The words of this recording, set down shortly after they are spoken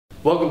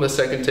Welcome to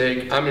Second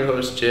Take. I'm your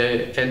host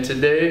Jay, and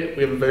today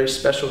we have a very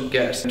special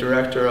guest,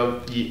 director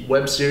of the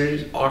web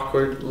series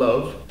Auckward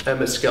Love,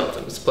 Emmett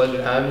Skilton. It's a pleasure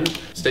to have you.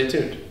 Stay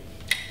tuned.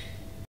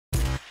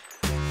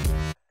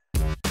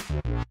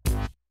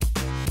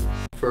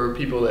 For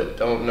people that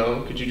don't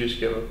know, could you just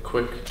give a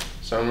quick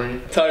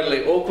summary?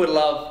 Totally. Auckward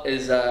Love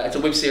is it's a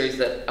web series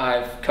that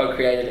I've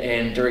co-created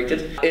and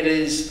directed. It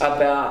is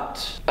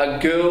about a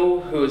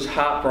girl who is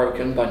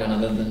heartbroken by none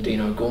other than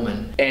Dino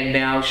Gorman, and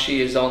now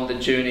she is on the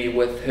journey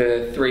with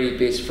her three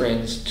best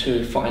friends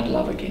to find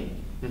love again.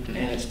 And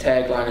its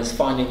tagline is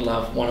finding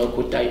love one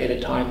awkward date at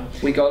a time.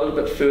 We go a little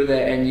bit further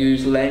and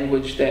use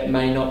language that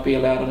may not be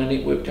allowed on a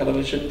network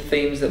television,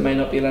 themes that may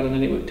not be allowed on a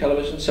network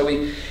television. So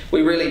we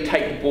really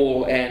take the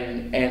ball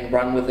and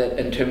run with it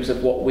in terms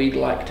of what we'd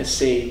like to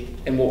see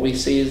and what we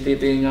see as there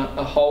being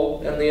a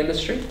hole in the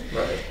industry.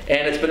 Right.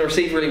 And it's been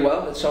received really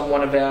well. It's on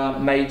one of our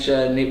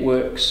major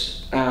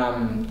networks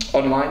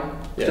online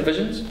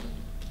divisions,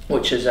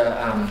 which is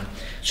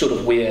sort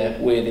of where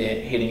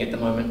they're heading at the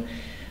moment.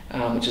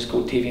 Which is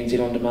called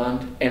TVNZ On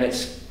Demand, and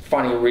it's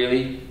finding a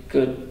really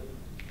good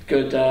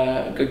group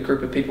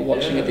of people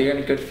watching it there, and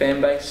a good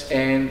fan base,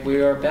 and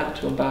we are about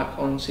to embark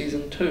on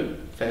season 2.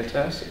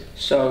 Fantastic.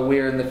 So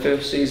we're in the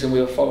first season. We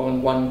are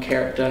following one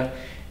character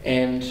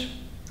and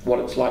what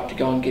it's like to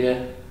go and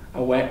get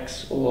a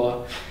wax,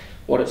 or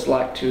what it's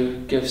like to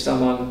give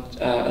someone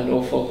an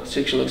awful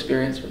sexual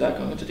experience without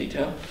going into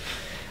detail.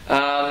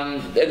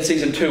 In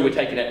season 2 we're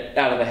taking it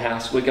out of the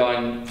house, we're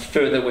going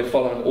further, we're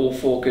following all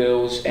 4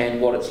 girls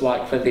and what it's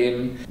like for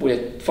them,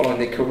 we're following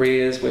their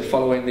careers, we're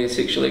following their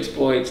sexual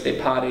exploits,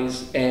 their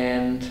parties,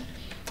 and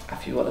a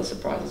few other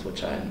surprises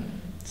which I'm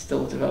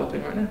still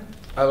developing right now.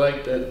 I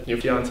like that your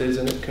fiancé is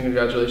in it.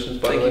 Congratulations,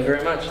 by the way. Thank you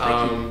very much.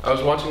 Thank you. I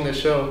was watching this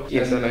show,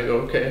 Yes. and then I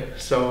go, okay,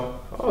 so,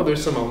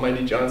 there's some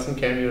Almighty Johnson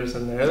cameos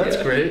in there.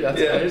 That's great, that's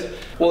nice.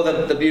 Well,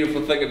 the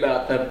beautiful thing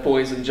about the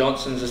boys and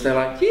Johnsons is they're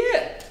like,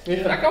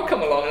 like, I'll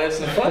come along and have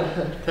some fun.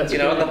 That's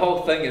and the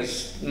whole thing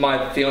is my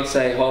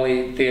fiancé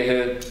Holly,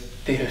 they're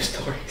her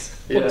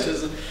stories, which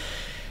is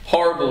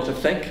horrible to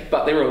think,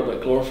 but they're all a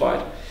bit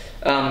glorified.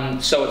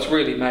 So it's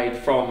really made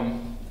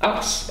from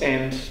us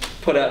and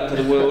put out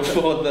into the world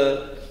for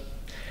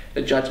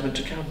the judgment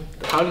to come.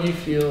 How do you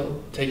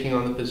feel taking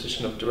on the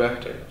position of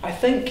director? I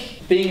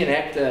think being an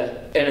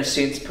actor, in a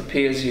sense,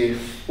 prepares you,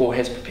 or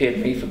has prepared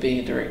me for being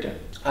a director.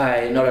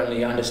 I not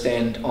only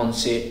understand on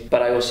set,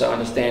 but I also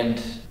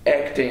understand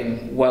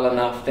acting well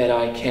enough that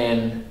I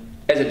can,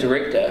 as a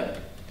director,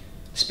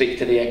 speak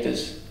to the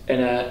actors in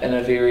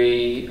a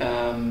very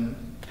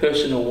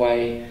personal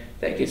way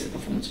that gets the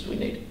performances we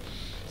need.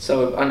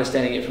 So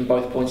understanding it from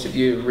both points of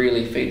view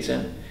really feeds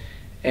in.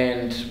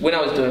 And when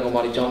I was doing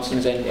Almighty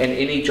Johnsons and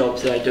any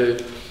jobs that I do,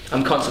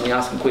 I'm constantly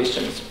asking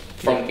questions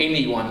from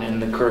anyone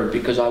in the crew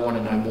because I want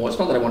to know more. It's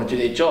not that I want to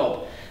do their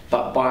job,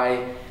 but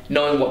by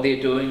knowing what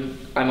they're doing,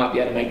 I might be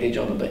able to make their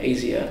job a bit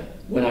easier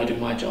when I do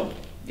my job.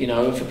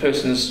 If a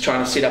person's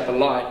trying to set up a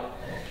light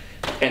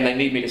and they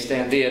need me to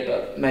stand there,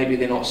 but maybe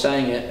they're not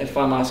saying it, if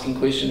I'm asking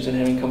questions and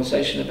having a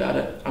conversation about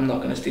it, I'm not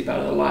going to step out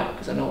of the light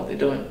because I know what they're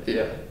doing.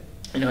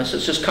 So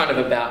it's just kind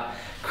of about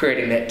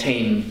creating that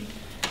team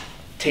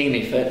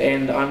effort,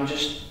 and I'm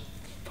just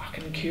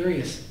fucking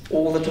curious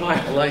all the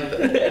time. I like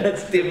that. And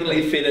it's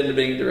definitely fed into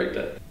being a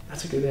director.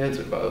 That's a good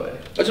answer, by the way.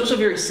 It's also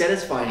very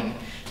satisfying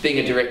being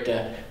a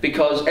director,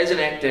 because as an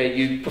actor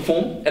you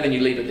perform and then you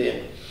leave it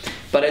there.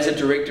 But as a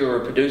director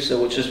or a producer,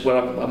 which is what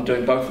I'm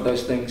doing both of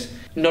those things,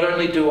 not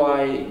only do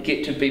I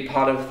get to be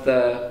part of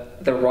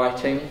the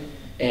writing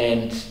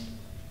and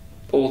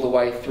all the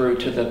way through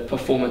to the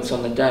performance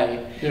on the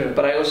day,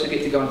 but I also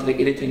get to go into the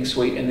editing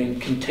suite and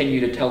then continue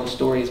to tell the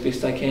story as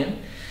best I can.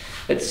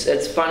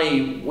 It's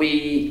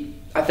funny,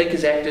 I think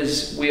as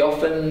actors we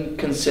often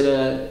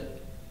consider,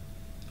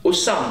 or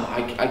some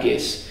I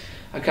guess,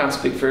 I can't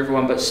speak for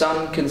everyone, but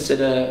some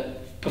consider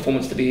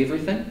performance to be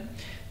everything.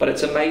 But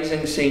it's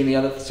amazing seeing the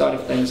other side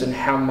of things and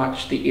how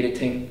much the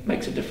editing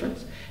makes a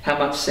difference, how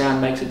much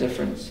sound makes a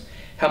difference,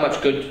 how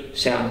much good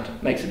sound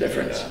makes a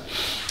difference.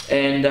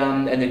 And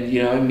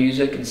then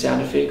music and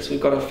sound effects. We've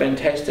got a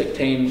fantastic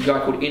team, a guy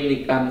called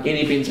Ennett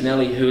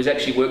Skilton, who has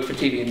actually worked for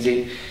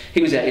TVNZ.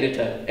 He was our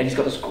editor, and he's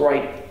got this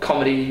great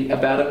comedy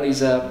about him.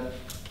 He's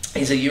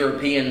a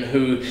European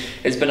who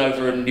has been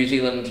over in New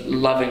Zealand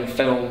loving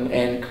film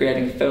and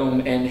creating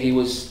film, and he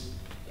was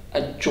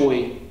a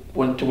joy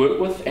to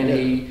work with, and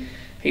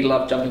he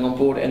loved jumping on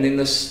board. And then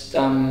this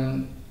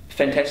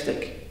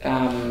fantastic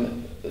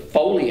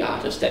Foley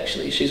artist,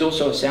 actually. She's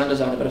also a sound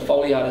designer, but a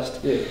Foley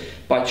artist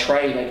by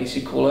trade, I guess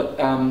you call it,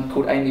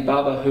 called Amy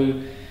Barber,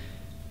 who,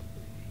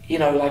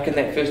 like in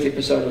that first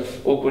episode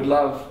of Auckward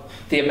Love,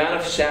 the amount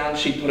of sound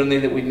she put in there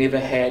that we'd never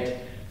had,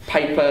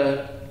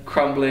 paper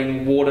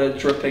crumbling, water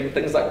dripping,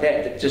 things like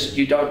that just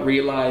you don't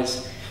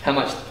realise how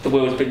much the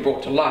world has been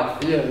brought to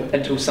life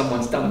until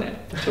someone's done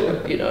that to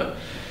it,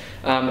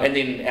 And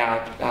then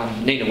our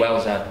Nina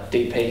Wells, our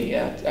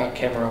DP, our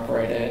camera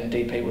operator and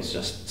DP, was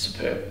just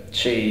superb.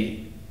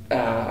 She,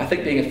 I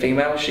think being a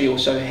female, she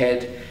also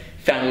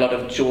found a lot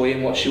of joy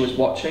in what she was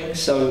watching,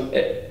 so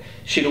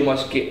she'd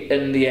almost get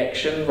in the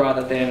action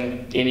rather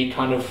than any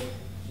kind of,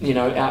 you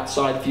know,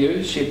 outside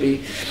view. She'd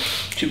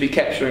be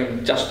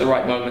capturing just the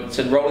right moments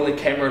and rolling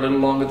the camera a little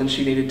longer than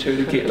she needed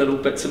to get little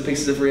bits and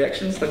pieces of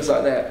reactions, things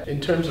like that.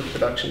 In terms of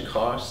production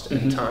cost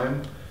and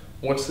time,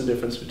 what's the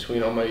difference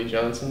between Almighty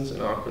Johnson's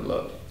and Auckward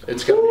Love?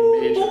 It's got to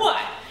be major. Boy.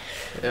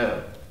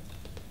 Yeah.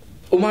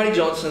 Almighty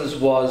Johnson's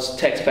was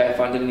taxpayer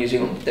funded in New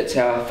Zealand. That's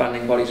how our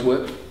funding bodies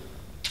work.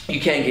 You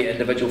can get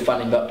individual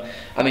funding, but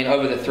I mean,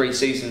 over the 3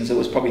 seasons, it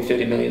was probably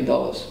 $30 million.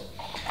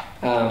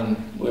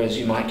 Whereas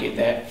you might get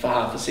that for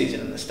half a season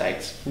in the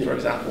States, for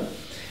example.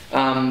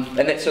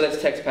 And so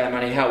that's taxpayer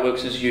money. How it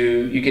works is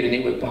you get a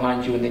network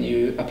behind you, and then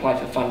you apply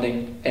for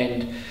funding.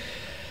 And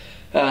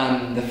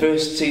the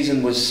first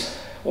season was,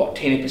 what,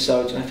 10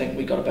 episodes, and I think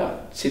we got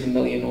about 7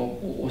 million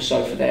or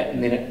so for that,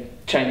 and then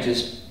it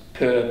changes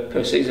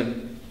per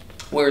season.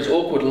 Whereas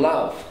Auckward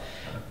Love,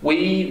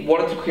 we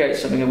wanted to create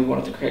something, and we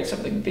wanted to create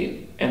something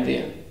then and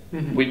there.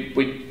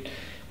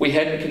 We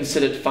hadn't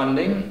considered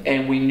funding,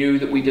 and we knew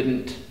that we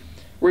didn't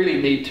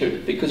really need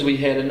to, because we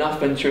had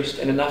enough interest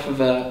and enough of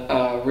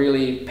a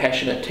really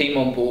passionate team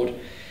on board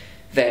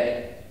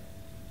that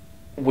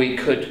we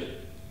could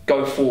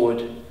go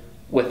forward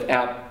with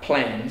our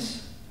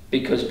plans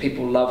because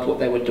people loved what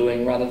they were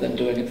doing rather than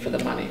doing it for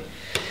the money.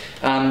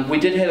 We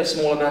did have a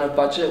small amount of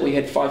budget. We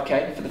had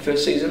 $5,000 for the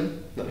first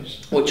season,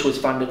 which was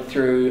funded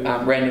through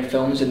Random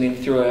Films and then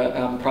through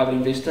a private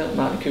investor,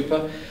 Martin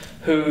Cooper,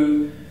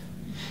 who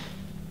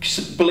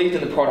believed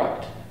in the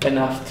product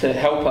enough to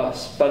help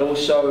us, but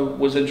also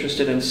was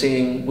interested in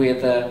seeing where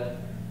the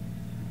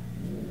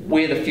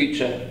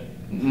future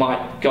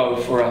might go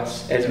for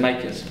us as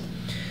makers.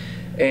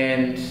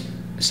 And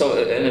so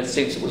in a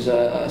sense it was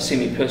a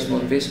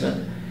semi-personal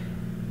investment.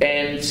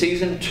 And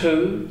season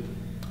 2,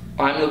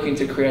 I'm looking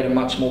to create a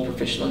much more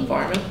professional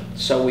environment.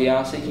 So we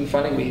are seeking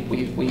funding,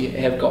 we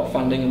have got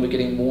funding, and we're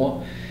getting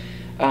more.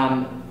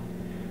 In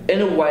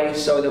a way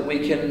so that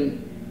we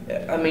can,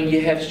 I mean,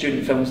 you have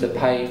student films that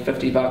pay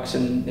 $50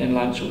 in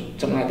lunch or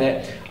something like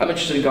that. I'm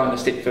interested in going a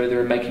step further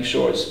and making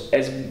sure it's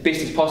as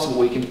best as possible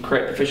we can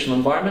create a professional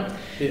environment,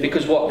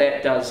 because what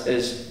that does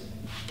is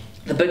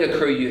the bigger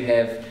crew you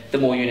have, the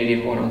more you need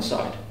everyone on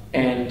side.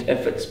 And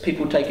if it's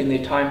people taking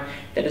their time,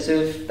 they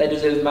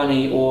deserve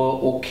money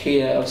or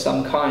care of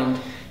some kind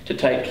to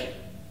take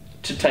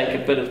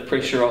a bit of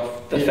pressure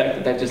off the fact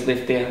that they've just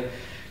left their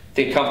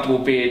comfortable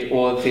bed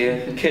or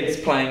their kids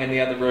playing in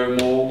the other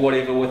room or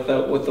whatever with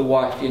the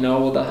wife, you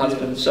know, or the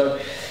husband. So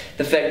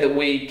the fact that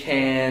we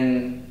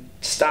can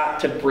start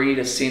to breed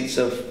a sense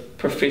of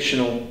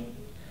professional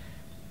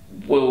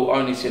will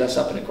only set us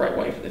up in a great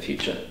way for the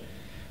future.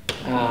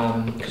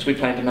 Because we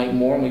plan to make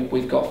more, and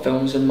we've got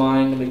films in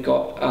mind, and we've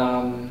got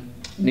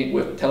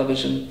network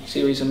television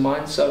series in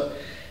mind. So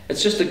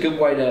it's just a good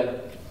way to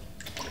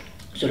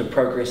sort of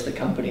progress the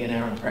company and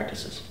our own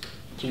practices.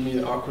 Do you mean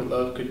that Auckward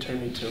Love could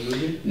turn into a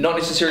movie? Not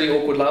necessarily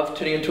Auckward Love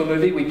turning into a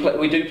movie.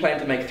 We do plan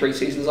to make 3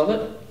 seasons of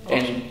it,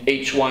 and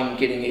each one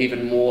getting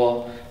even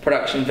more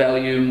production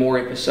value, more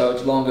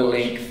episodes, longer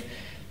length,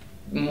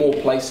 more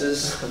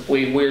places.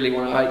 We really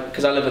want to,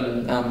 because I live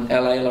in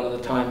LA a lot of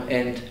the time,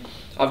 and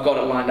I've got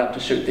it lined up to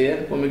shoot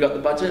there when we got the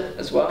budget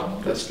as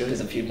well. That's good. There's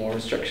a few more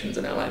restrictions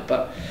in LA,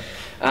 but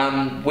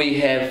we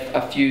have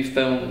a few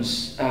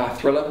films,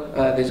 thriller.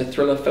 There's a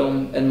thriller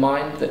film in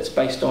mind that's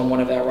based on one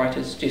of our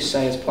writers, Jess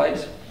Sayers'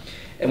 plays.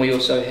 And we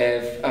also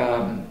have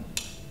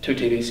 2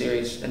 TV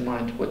series in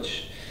mind,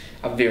 which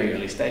are very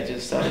early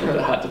stages, so it's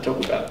really hard to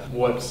talk about.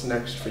 What's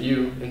next for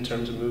you in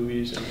terms of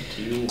movies and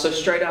TV? So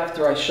straight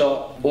after I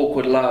shot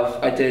Auckward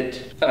Love, I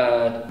did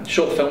a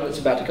short film that's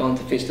about to go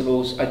into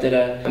festivals. I did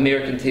an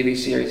American TV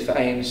series for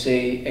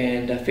AMC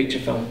and a feature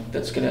film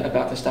that's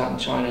about to start in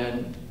China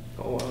and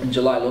in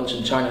July, launch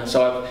in China.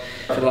 So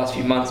for the last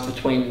few months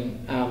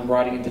between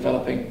writing and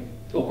developing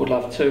Auckward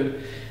Love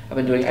 2, I've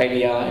been doing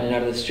ADR in and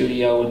out of the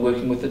studio and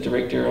working with the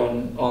director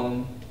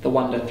on the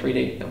Wonder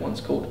 3D, that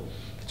one's called,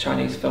 the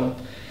Chinese film.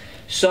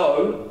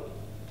 So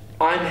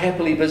I'm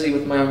happily busy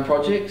with my own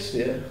projects,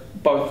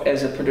 both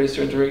as a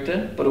producer and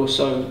director, but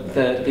also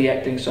the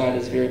acting side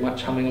is very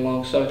much humming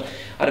along. So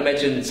I'd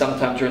imagine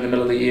sometime during the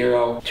middle of the year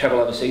I'll travel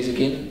overseas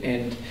again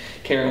and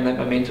carry on that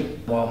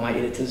momentum while my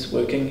editor's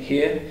working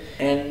here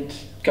and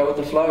go with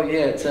the flow.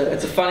 Yeah, it's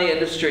a funny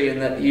industry in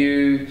that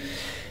you,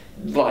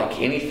 like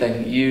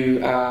anything,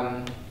 you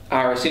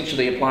are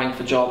essentially applying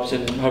for jobs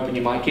and hoping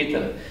you might get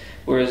them,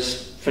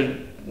 whereas for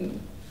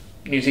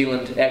New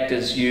Zealand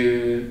actors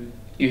you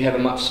have a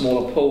much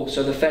smaller pool.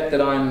 So the fact that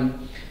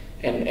I'm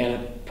and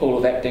a pool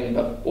of acting,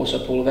 but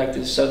also a pool of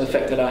actors. So the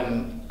fact that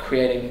I'm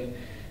creating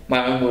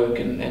my own work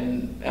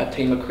and our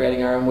team are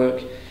creating our own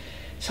work,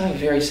 something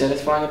very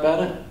satisfying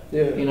about it.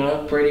 Yeah. You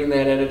know, breeding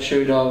that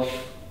attitude of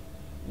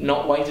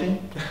not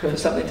waiting for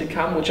something to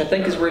come, which I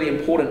think is really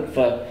important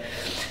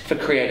for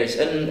creators.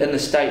 In the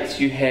States,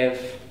 you have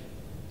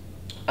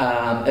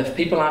if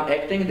people aren't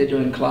acting, they're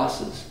doing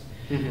classes.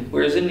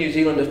 Whereas in New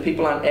Zealand, if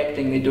people aren't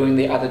acting, they're doing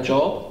their other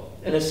job,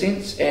 in a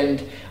sense,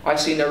 and I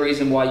see no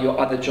reason why your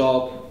other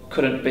job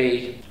couldn't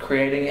be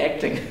creating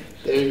acting.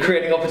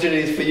 creating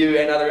opportunities for you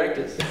and other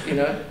actors, you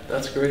know?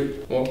 That's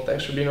great. Well,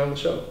 thanks for being on the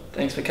show.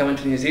 Thanks for coming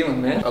to New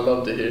Zealand, man. I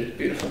loved it here.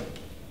 Beautiful.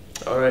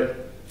 All right.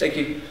 Thank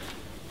you.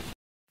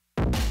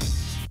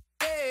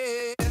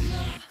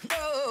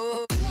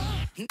 No,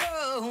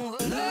 no,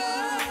 no.